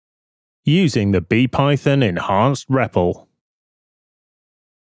using the bpython enhanced REPL.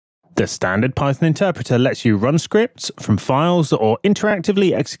 The standard Python interpreter lets you run scripts from files or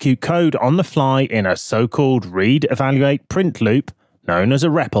interactively execute code on the fly in a so-called read, evaluate, print loop known as a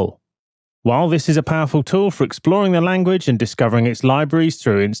REPL. While this is a powerful tool for exploring the language and discovering its libraries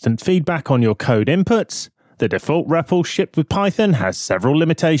through instant feedback on your code inputs, the default REPL shipped with Python has several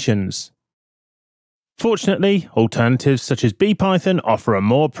limitations. Fortunately, alternatives such as bpython offer a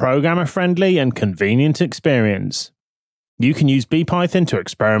more programmer-friendly and convenient experience. You can use bpython to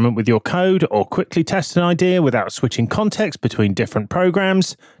experiment with your code or quickly test an idea without switching context between different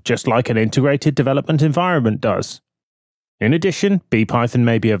programs, just like an integrated development environment does. In addition, bpython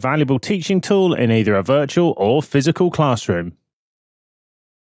may be a valuable teaching tool in either a virtual or physical classroom.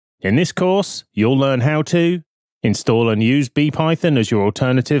 In this course, you'll learn how to install and use bpython as your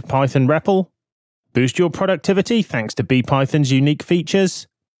alternative Python REPL, boost your productivity thanks to bpython's unique features,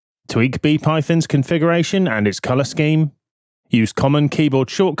 tweak bpython's configuration and its color scheme, use common keyboard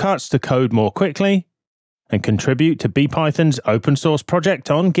shortcuts to code more quickly, and contribute to bpython's open source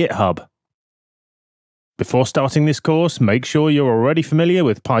project on GitHub. Before starting this course, make sure you're already familiar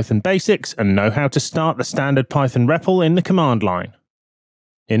with Python basics and know how to start the standard Python REPL in the command line.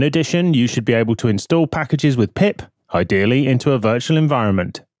 In addition, you should be able to install packages with pip, ideally into a virtual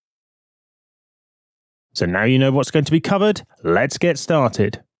environment. So now you know what's going to be covered, let's get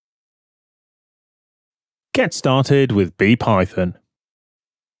started. Get started with bpython.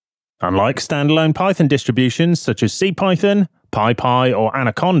 Unlike standalone Python distributions such as CPython, PyPy, or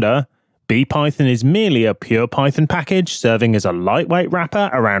Anaconda, bpython is merely a pure Python package serving as a lightweight wrapper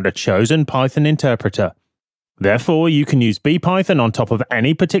around a chosen Python interpreter. Therefore, you can use bpython on top of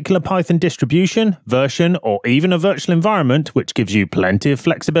any particular Python distribution, version, or even a virtual environment, which gives you plenty of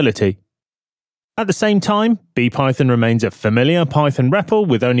flexibility. At the same time, bpython remains a familiar Python REPL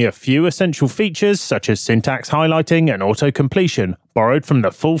with only a few essential features such as syntax highlighting and auto-completion, borrowed from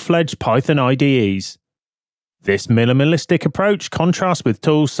the full-fledged Python IDEs. This minimalistic approach contrasts with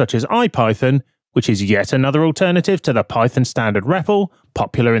tools such as IPython, which is yet another alternative to the Python standard REPL,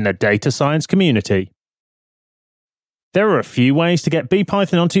 popular in the data science community. There are a few ways to get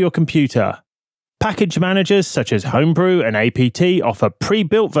bpython onto your computer. Package managers such as Homebrew and APT offer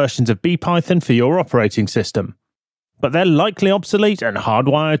pre-built versions of bpython for your operating system, but they're likely obsolete and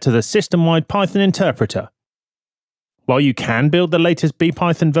hardwired to the system-wide Python interpreter. While you can build the latest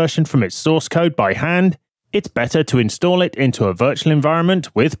bpython version from its source code by hand, it's better to install it into a virtual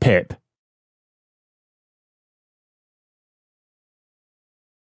environment with pip.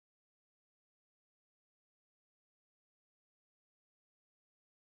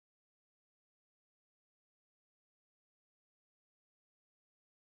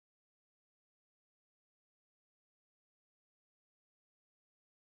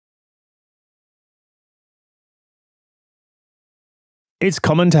 It's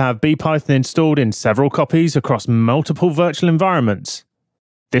common to have bpython installed in several copies across multiple virtual environments.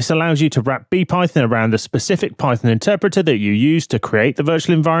 This allows you to wrap bpython around the specific Python interpreter that you use to create the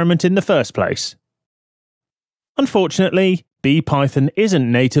virtual environment in the first place. Unfortunately, bpython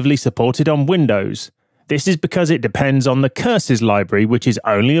isn't natively supported on Windows. This is because it depends on the curses library, which is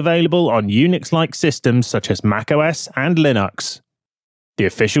only available on Unix-like systems such as macOS and Linux. The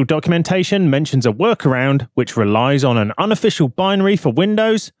official documentation mentions a workaround which relies on an unofficial binary for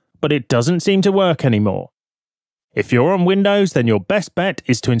Windows, but it doesn't seem to work anymore. If you're on Windows, then your best bet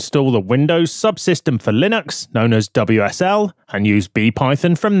is to install the Windows subsystem for Linux, known as WSL, and use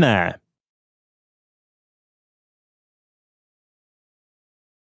bpython from there.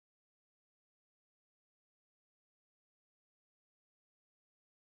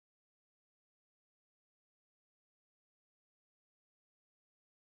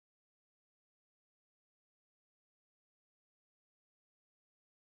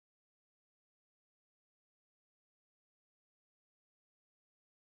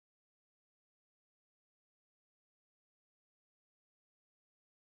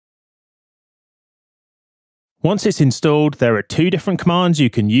 Once it's installed, there are two different commands you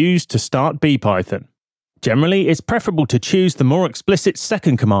can use to start bpython. Generally, it's preferable to choose the more explicit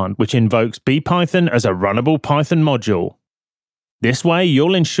second command, which invokes bpython as a runnable Python module. This way,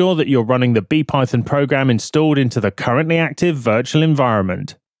 you'll ensure that you're running the bpython program installed into the currently active virtual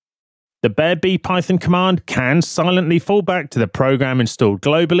environment. The bare bpython command can silently fall back to the program installed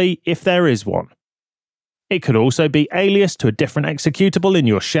globally if there is one. It could also be aliased to a different executable in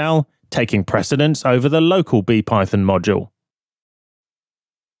your shell, taking precedence over the local bpython module.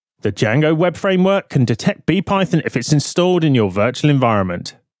 The Django web framework can detect bpython if it's installed in your virtual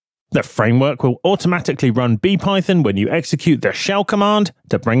environment. The framework will automatically run bpython when you execute the shell command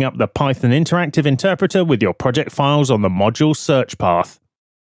to bring up the Python interactive interpreter with your project files on the module search path.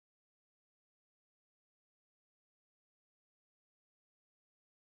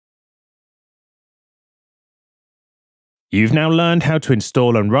 You've now learned how to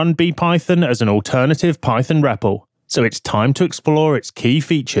install and run bpython as an alternative Python REPL, so it's time to explore its key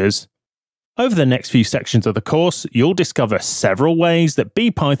features. Over the next few sections of the course, you'll discover several ways that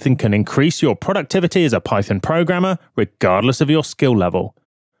bpython can increase your productivity as a Python programmer regardless of your skill level.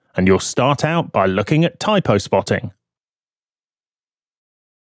 And you'll start out by looking at typo spotting.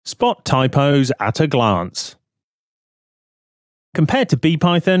 Spot typos at a glance. Compared to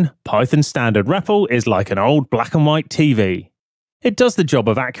bpython, Python standard REPL is like an old black and white TV. It does the job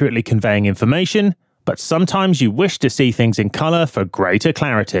of accurately conveying information, but sometimes you wish to see things in color for greater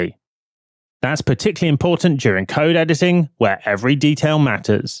clarity. That's particularly important during code editing, where every detail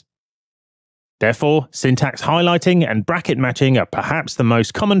matters. Therefore, syntax highlighting and bracket matching are perhaps the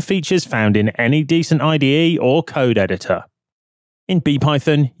most common features found in any decent IDE or code editor. In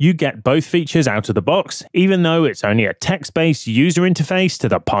bpython, you get both features out of the box, even though it's only a text-based user interface to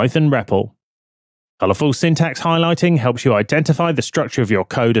the Python REPL. Colorful syntax highlighting helps you identify the structure of your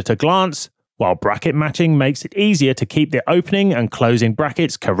code at a glance, while bracket matching makes it easier to keep the opening and closing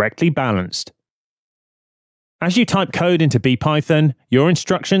brackets correctly balanced. As you type code into bpython, your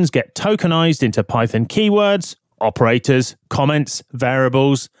instructions get tokenized into Python keywords, operators, comments,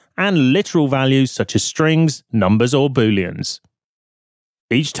 variables, and literal values such as strings, numbers, or booleans.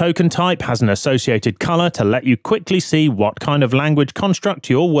 Each token type has an associated color to let you quickly see what kind of language construct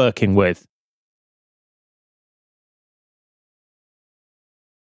you're working with.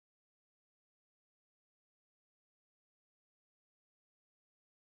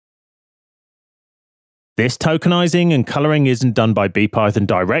 This tokenizing and coloring isn't done by bpython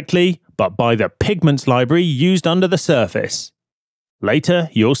directly, but by the pigments library used under the surface. Later,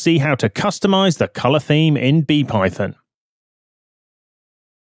 you'll see how to customize the color theme in bpython.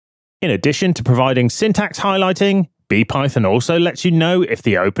 In addition to providing syntax highlighting, bpython also lets you know if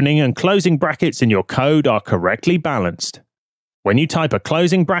the opening and closing brackets in your code are correctly balanced. When you type a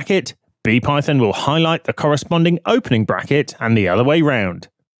closing bracket, bpython will highlight the corresponding opening bracket and the other way round.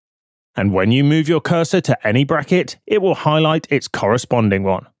 And when you move your cursor to any bracket, it will highlight its corresponding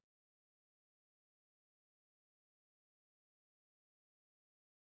one.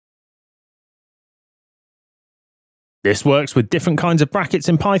 This works with different kinds of brackets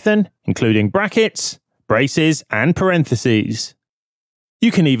in Python, including brackets, braces, and parentheses.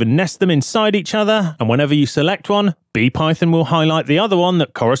 You can even nest them inside each other, and whenever you select one, bpython will highlight the other one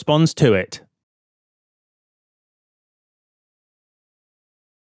that corresponds to it.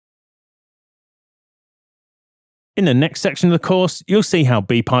 In the next section of the course, you'll see how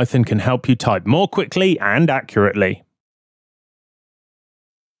bpython can help you type more quickly and accurately.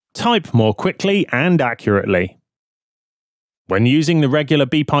 Type more quickly and accurately. When using the regular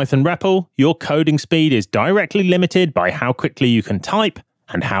bpython REPL, your coding speed is directly limited by how quickly you can type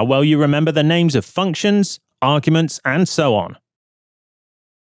and how well you remember the names of functions, arguments, and so on.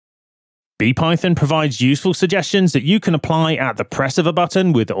 bpython provides useful suggestions that you can apply at the press of a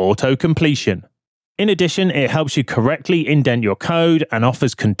button with auto-completion. In addition, it helps you correctly indent your code and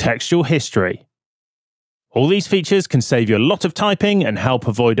offers contextual history. All these features can save you a lot of typing and help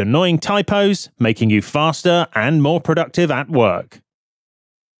avoid annoying typos, making you faster and more productive at work.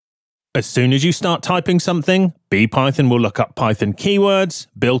 As soon as you start typing something, bpython will look up Python keywords,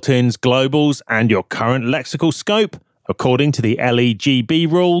 built-ins, globals, and your current lexical scope, according to the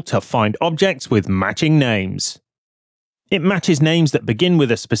LEGB rule, to find objects with matching names. It matches names that begin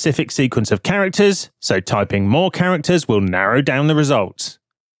with a specific sequence of characters, so typing more characters will narrow down the results.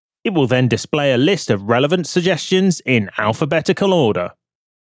 It will then display a list of relevant suggestions in alphabetical order.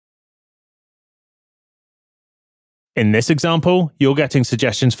 In this example, you're getting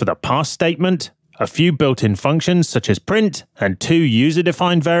suggestions for the pass statement, a few built-in functions such as print, and two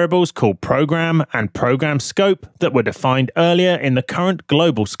user-defined variables called program and program scope that were defined earlier in the current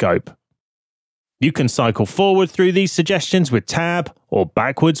global scope. You can cycle forward through these suggestions with Tab or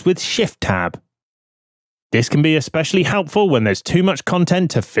backwards with Shift-Tab. This can be especially helpful when there's too much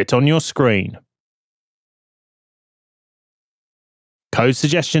content to fit on your screen. Code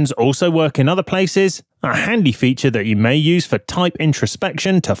suggestions also work in other places, a handy feature that you may use for type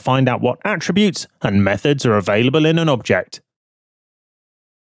introspection to find out what attributes and methods are available in an object.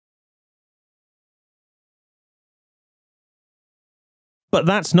 But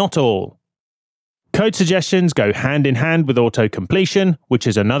that's not all. Code suggestions go hand in hand with auto-completion, which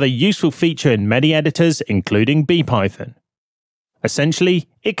is another useful feature in many editors, including bpython. Essentially,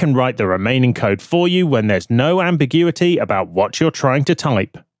 it can write the remaining code for you when there's no ambiguity about what you're trying to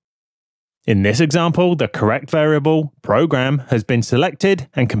type. In this example, the correct variable, program, has been selected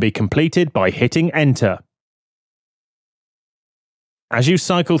and can be completed by hitting enter. As you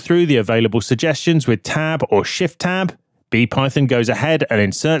cycle through the available suggestions with Tab or Shift Tab, bpython goes ahead and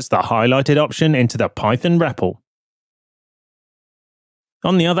inserts the highlighted option into the Python REPL.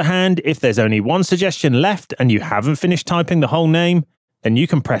 On the other hand, if there's only one suggestion left and you haven't finished typing the whole name, then you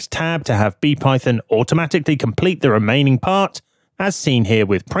can press Tab to have bpython automatically complete the remaining part, as seen here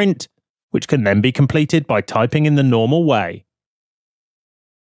with print, which can then be completed by typing in the normal way.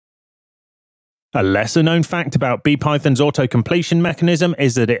 A lesser-known fact about bpython's auto-completion mechanism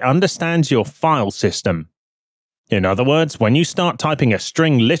is that it understands your file system. In other words, when you start typing a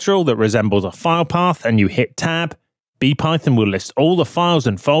string literal that resembles a file path and you hit Tab, bpython will list all the files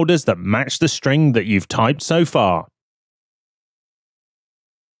and folders that match the string that you've typed so far.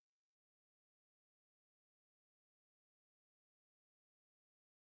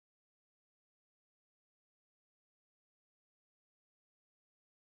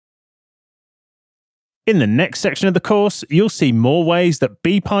 In the next section of the course, you'll see more ways that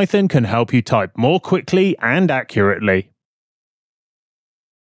bpython can help you type more quickly and accurately.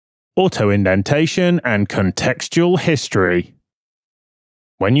 Auto-indentation and contextual history.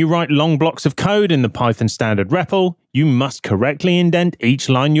 When you write long blocks of code in the Python standard REPL, you must correctly indent each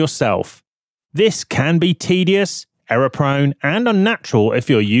line yourself. This can be tedious, error-prone, and unnatural if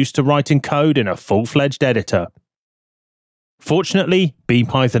you're used to writing code in a full-fledged editor. Fortunately,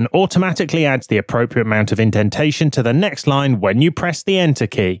 bpython automatically adds the appropriate amount of indentation to the next line when you press the Enter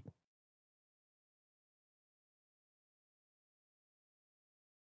key.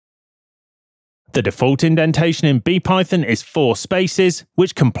 The default indentation in bpython is 4 spaces,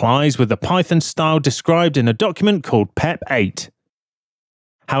 which complies with the Python style described in a document called pep8.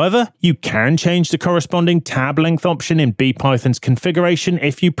 However, you can change the corresponding tab length option in bpython's configuration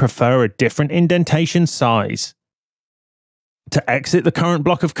if you prefer a different indentation size. To exit the current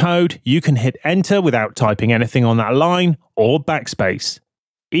block of code, you can hit Enter without typing anything on that line, or backspace.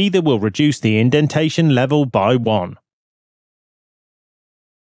 Either will reduce the indentation level by 1.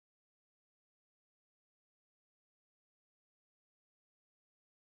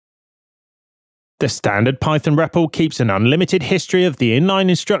 The standard Python REPL keeps an unlimited history of the inline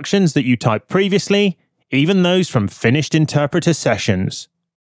instructions that you typed previously, even those from finished interpreter sessions.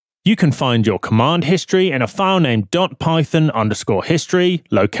 You can find your command history in a file named .python_history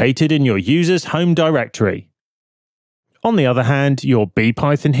located in your user's home directory. On the other hand, your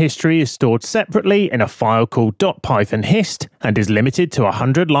bpython history is stored separately in a file called .pythonhist and is limited to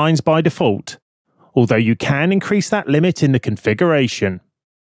 100 lines by default, although you can increase that limit in the configuration.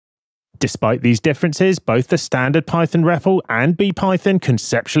 Despite these differences, both the standard Python REPL and bpython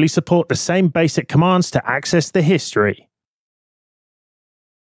conceptually support the same basic commands to access the history.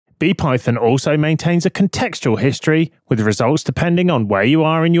 bpython also maintains a contextual history with results depending on where you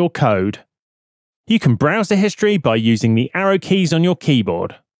are in your code. You can browse the history by using the arrow keys on your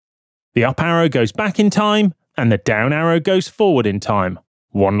keyboard. The up arrow goes back in time, and the down arrow goes forward in time,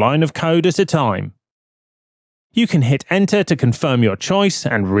 one line of code at a time. You can hit Enter to confirm your choice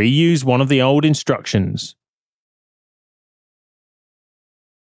and reuse one of the old instructions.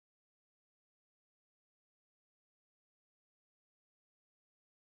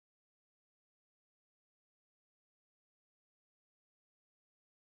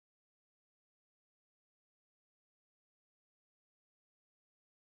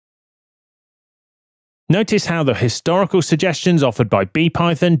 Notice how the historical suggestions offered by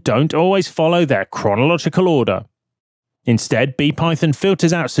bpython don't always follow their chronological order. Instead, bpython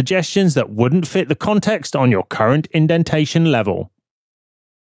filters out suggestions that wouldn't fit the context on your current indentation level.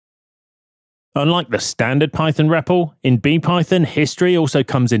 Unlike the standard Python REPL, in bpython, history also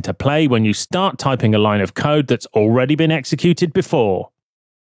comes into play when you start typing a line of code that's already been executed before.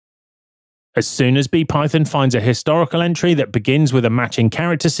 As soon as bpython finds a historical entry that begins with a matching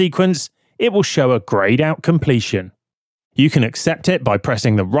character sequence, it will show a grayed out completion. You can accept it by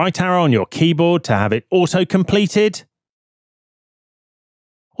pressing the right arrow on your keyboard to have it auto-completed,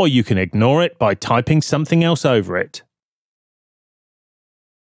 or you can ignore it by typing something else over it.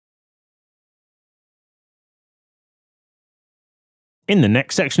 In the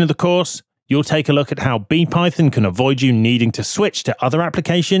next section of the course, you'll take a look at how bpython can avoid you needing to switch to other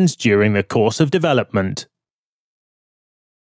applications during the course of development.